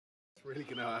It's really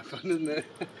gonna happen, isn't it?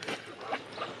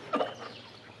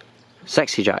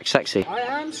 Sexy, Jack, sexy. I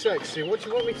am sexy. What do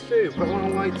you want me to do? Put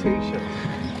on a white t-shirt?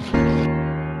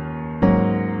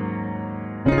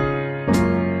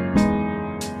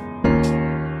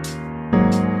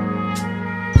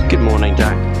 Good morning,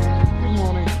 Jack. Good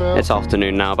morning, Phil. It's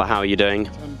afternoon now, but how are you doing?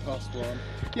 10 past 1.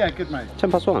 Yeah, good mate.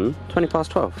 10 past 1? 20 past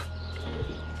 12?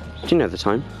 Do you know the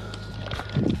time?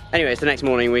 Anyways, the next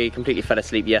morning we completely fell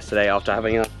asleep yesterday after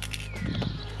having a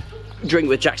drink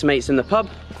with Jack's mates in the pub.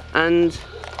 And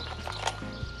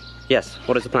yes,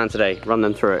 what is the plan today? Run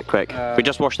them through it quick. We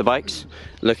just washed the bikes,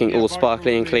 looking all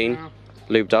sparkly and clean,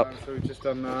 lubed up. So we've just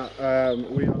done that.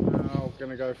 We are now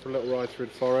going to go for a little ride through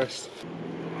the forest.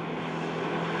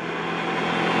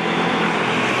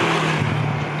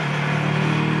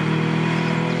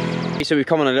 So we've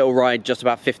come on a little ride just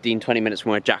about 15-20 minutes from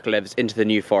where Jack lives into the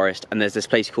New Forest, and there's this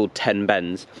place called 10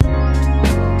 Bends.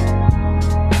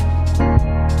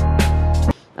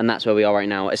 And that's where we are right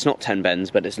now. It's not 10 bends,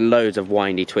 but it's loads of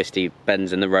windy, twisty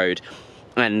bends in the road.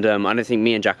 And I don't think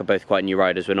me and Jack are both quite new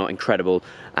riders. We're not incredible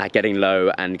at getting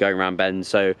low and going around bends,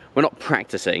 so we're not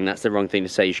practicing. That's the wrong thing to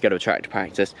say. You should go to a track to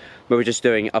practice. But we're just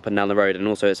doing it up and down the road, and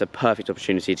also it's a perfect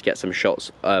opportunity to get some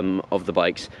shots of the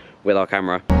bikes with our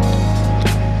camera.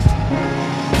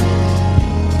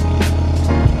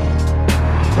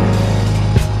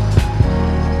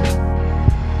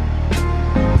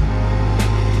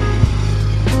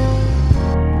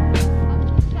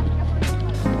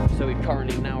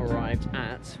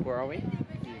 Where are we?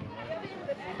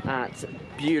 At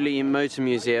Bewley Motor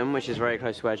Museum, which is very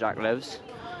close to where Jack lives.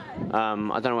 I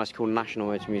don't know why it's called National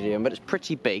Motor Museum, but it's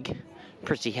pretty big,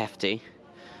 pretty hefty,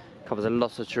 covers a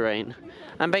lot of terrain,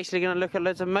 and basically going to look at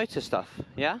loads of motor stuff,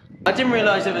 yeah? I didn't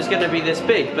realise it was going to be this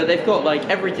big, but they've got like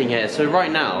everything here. So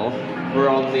right now, we're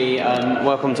on the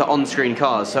Welcome to On-Screen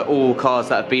Cars, so all cars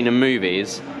that have been in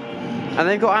movies, and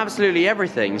they've got absolutely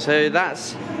everything. So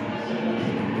that's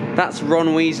Ron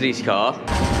Weasley's car.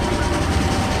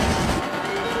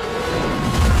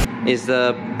 Is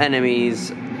the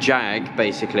enemy's Jag,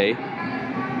 basically,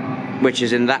 which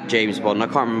is in that James Bond. I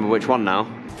can't remember which one now.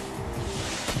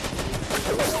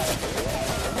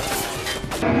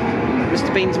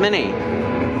 Mr. Bean's Mini.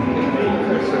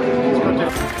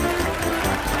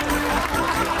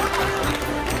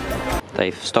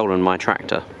 They've stolen my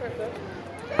tractor.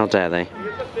 How dare they?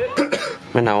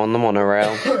 We're now on the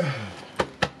monorail.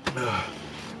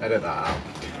 Edit that out.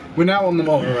 We're now on the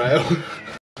monorail.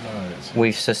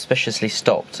 We've suspiciously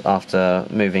stopped after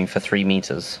moving for 3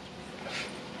 meters.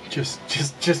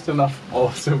 Just enough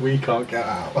so we can't get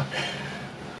out.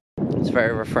 It's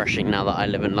very refreshing now that I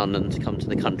live in London to come to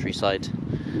the countryside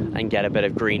and get a bit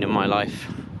of green in my life.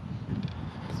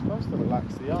 It's supposed to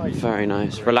relax the eye. Very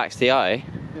nice. Relax the eye?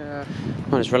 Yeah.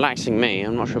 Well, it's relaxing me.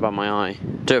 I'm not sure about my eye.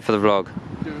 Do it for the vlog.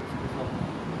 Do it for the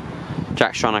vlog.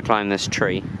 Jack's trying to climb this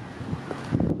tree.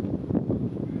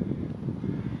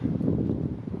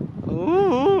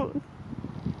 Ooh.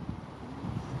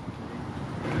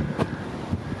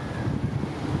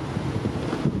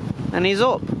 And he's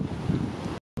up.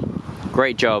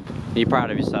 Great job. Are you proud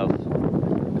of yourself?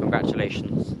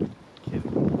 Congratulations.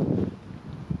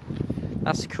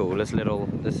 That's cool. This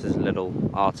is a little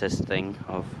artist thing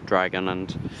of dragon,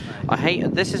 and I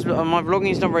hate this is my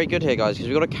vlogging is not very good here, guys, because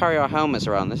we've got to carry our helmets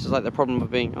around. This is like the problem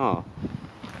of being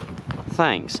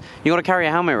thanks. You got to carry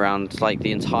a helmet around like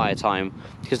the entire time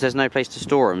because there's no place to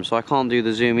store them, so I can't do the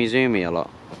zoomy a lot.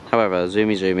 However,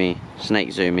 zoomy, snake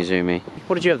zoomy.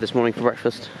 What did you have this morning for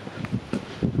breakfast?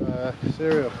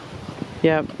 Cereal.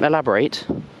 Yeah, elaborate.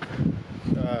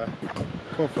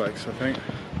 Cornflakes, I think.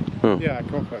 Hmm. Yeah,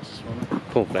 cornflakes this morning.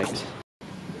 Cornflakes.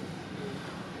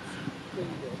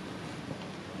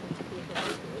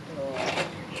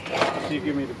 You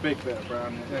give me the big bit of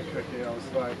brown cookie, I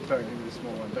was like, don't give me the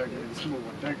small one, don't give me the small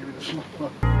one, don't give me the small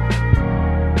one.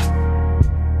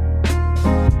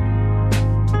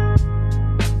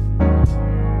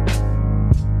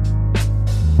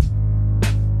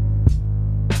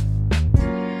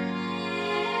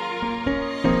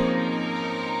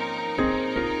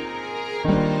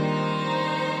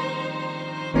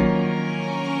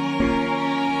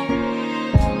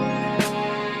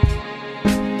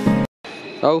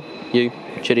 Oh, you.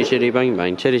 Chitty chitty bang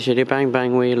bang, chitty chitty bang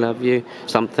bang, we love you.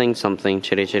 Something,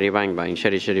 chitty chitty bang bang,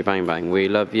 chitty chitty bang bang, we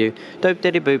love you. Dope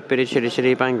diddy boop, bitty chitty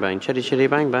chitty bang bang, chitty chitty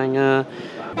bang bang,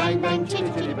 Bang bang,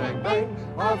 chitty chitty bang bang,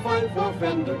 our fine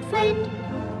four-fended friend.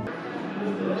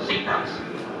 Seatbelts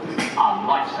are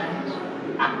lifesavers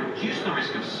and reduce the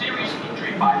risk of serious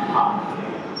injury by half.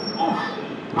 Oof.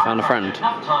 You found a friend.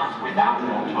 Enough times without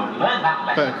one to have learned that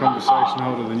lesson. Better conversation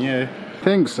holder than you.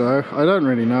 think so. I don't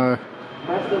really know.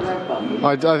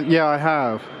 Yeah, I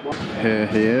have. Here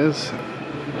he is,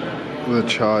 the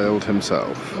child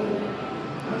himself.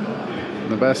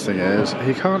 The best thing is,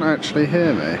 he can't actually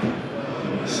hear me.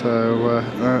 So,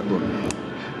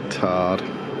 tard.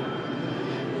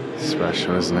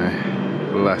 Special, isn't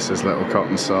he? Bless his little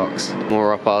cotton socks.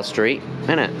 More up our street,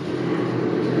 innit?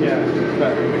 Yeah,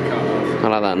 better in the car. I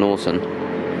like that Norton.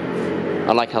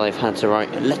 I like how they've had to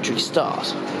write electric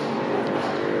start.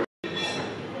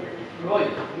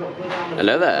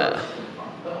 Hello there.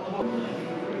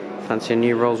 Fancy a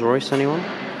new Rolls Royce, anyone?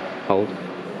 Hold.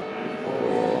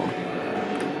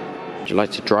 Would you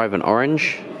like to drive an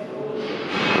orange?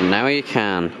 And now you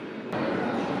can.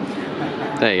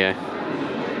 There you go.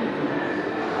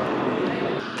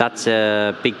 That's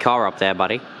a big car up there,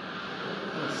 buddy.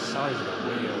 What's the size of the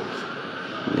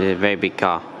wheels? A very big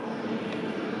car.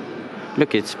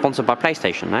 Look, it's sponsored by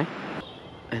PlayStation, eh?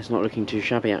 It's not looking too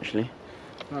shabby, actually.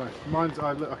 No, mine's.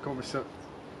 I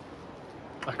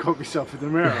caught myself in the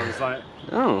mirror. I was like,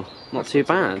 oh, not too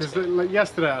bad. Because like,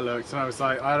 yesterday I looked and I was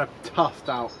like, I had a tuft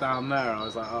out down there. I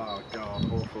was like, oh god,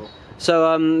 awful.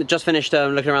 So just finished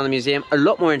looking around the museum. A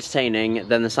lot more entertaining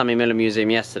than the Sammy Miller Museum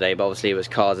yesterday, but obviously it was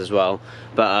cars as well.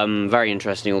 But very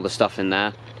interesting, all the stuff in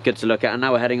there. Good to look at. And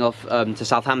now we're heading off to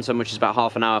Southampton, which is about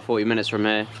half an hour, 40 minutes from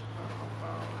here.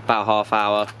 About half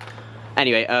hour.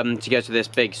 Anyway, to go to this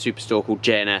big superstore called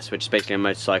J&S, which is basically a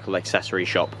motorcycle accessory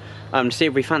shop. To see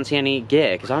if we fancy any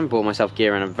gear, because I haven't bought myself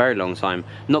gear in a very long time.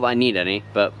 Not that I need any,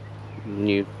 but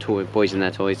new toy, boys and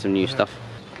their toys, some new stuff.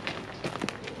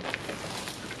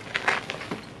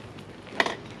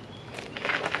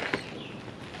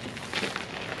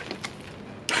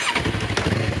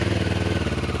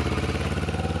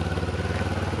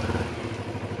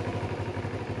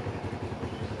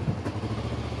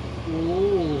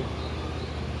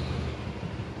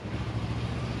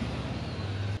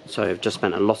 So I've just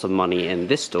spent a lot of money in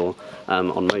this store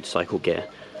on motorcycle gear,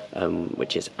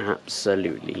 which is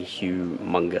absolutely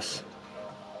humongous.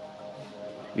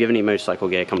 If you have any motorcycle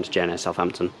gear, come to J&S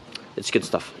Southampton. It's good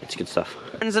stuff, it's good stuff.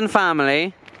 Friends and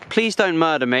family, please don't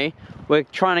murder me. We're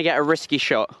trying to get a risky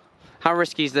shot. How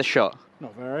risky is this shot?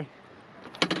 Not very.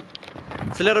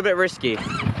 It's a little bit risky.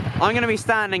 I'm going to be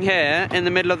standing here in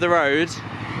the middle of the road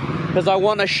because I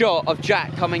want a shot of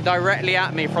Jack coming directly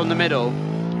at me from the middle.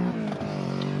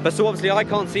 But so obviously I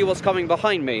can't see what's coming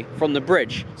behind me from the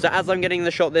bridge. So as I'm getting the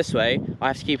shot this way, I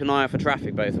have to keep an eye out for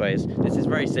traffic both ways. This is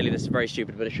very silly, this is very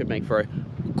stupid, but it should make for a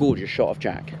gorgeous shot of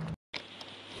Jack.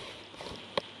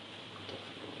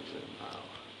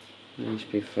 It needs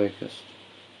to be focused.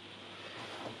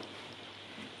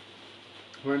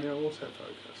 We're in your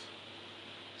autofocus.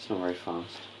 It's not very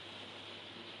fast.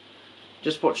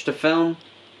 Just watched a film.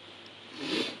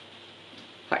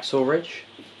 Hacksaw Ridge.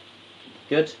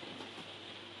 Good.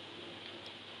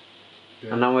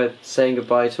 Yeah. And now we're saying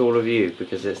goodbye to all of you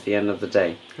because it's the end of the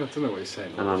day. I don't know what you're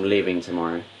saying. And I'm leaving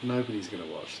tomorrow. Nobody's going to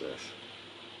watch this.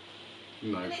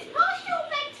 Nobody. It's past your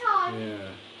bedtime. Yeah.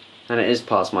 And it is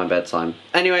past my bedtime.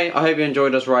 Anyway, I hope you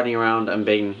enjoyed us riding around and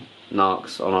being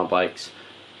narcs on our bikes.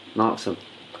 Narcs are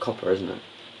copper, isn't it?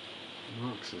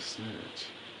 Narcs are snitch.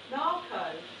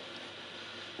 Narco.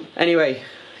 Anyway,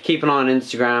 keep an eye on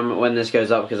Instagram when this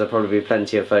goes up because there'll probably be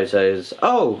plenty of photos.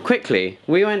 Oh, quickly,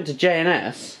 we went to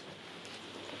J&S.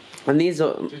 And these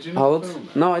are... Did you not film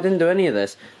it? No, I didn't do any of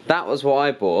this. That was what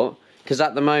I bought, because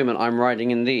at the moment I'm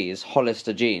riding in these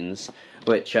Hollister jeans,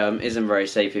 which isn't very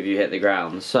safe if you hit the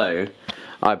ground. So,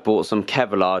 I bought some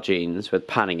Kevlar jeans with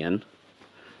padding in.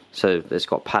 So, it's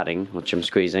got padding, which I'm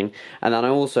squeezing. And then I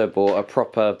also bought a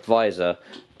proper visor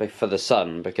for the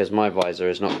sun, because my visor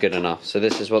is not good enough. So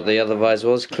this is what the other visor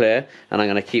was, clear, and I'm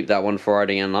going to keep that one for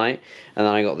riding at night. And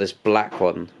then I got this black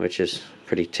one, which is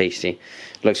pretty tasty.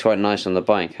 Looks quite nice on the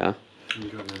bike, huh? You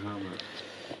got your helmet.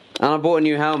 And I bought a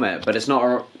new helmet, but it's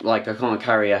not like I can't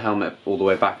carry a helmet all the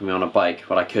way back with me on a bike.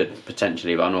 Well, I could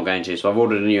potentially, but I'm not going to. So I've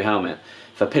ordered a new helmet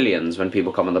for pillions when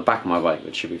people come on the back of my bike,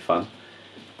 which should be fun.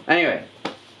 Anyway,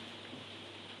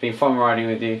 been fun riding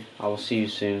with you. I will see you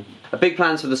soon. A big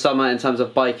plans for the summer in terms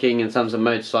of biking, in terms of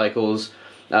motorcycles.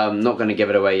 Not going to give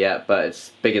it away yet, but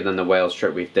it's bigger than the Wales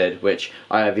trip we did, which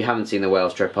if you haven't seen the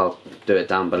Wales trip, I'll do it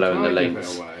down below in the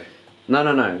links. Give it away. No,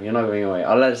 you're not giving it away.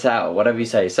 I'll let it out. Whatever you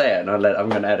say it, and I'm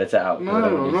going to edit it out. No,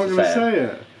 I'm not going to say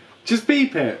it. Just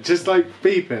beep it. Just like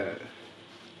beep it.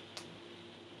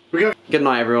 Good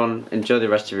night, everyone. Enjoy the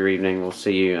rest of your evening. We'll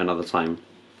see you another time.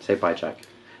 Say bye, Jack.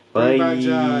 Bye. Bye,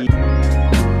 Jack.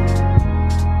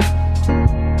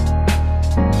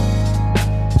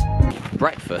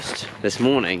 breakfast this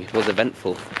morning was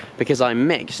eventful because I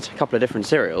mixed a couple of different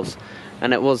cereals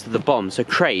and it was the bomb. So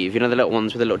Crave, you know, the little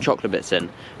ones with the little chocolate bits in,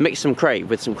 mixed some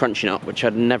Crave with some Crunchy Nut, which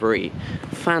I'd never eat.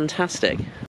 Fantastic.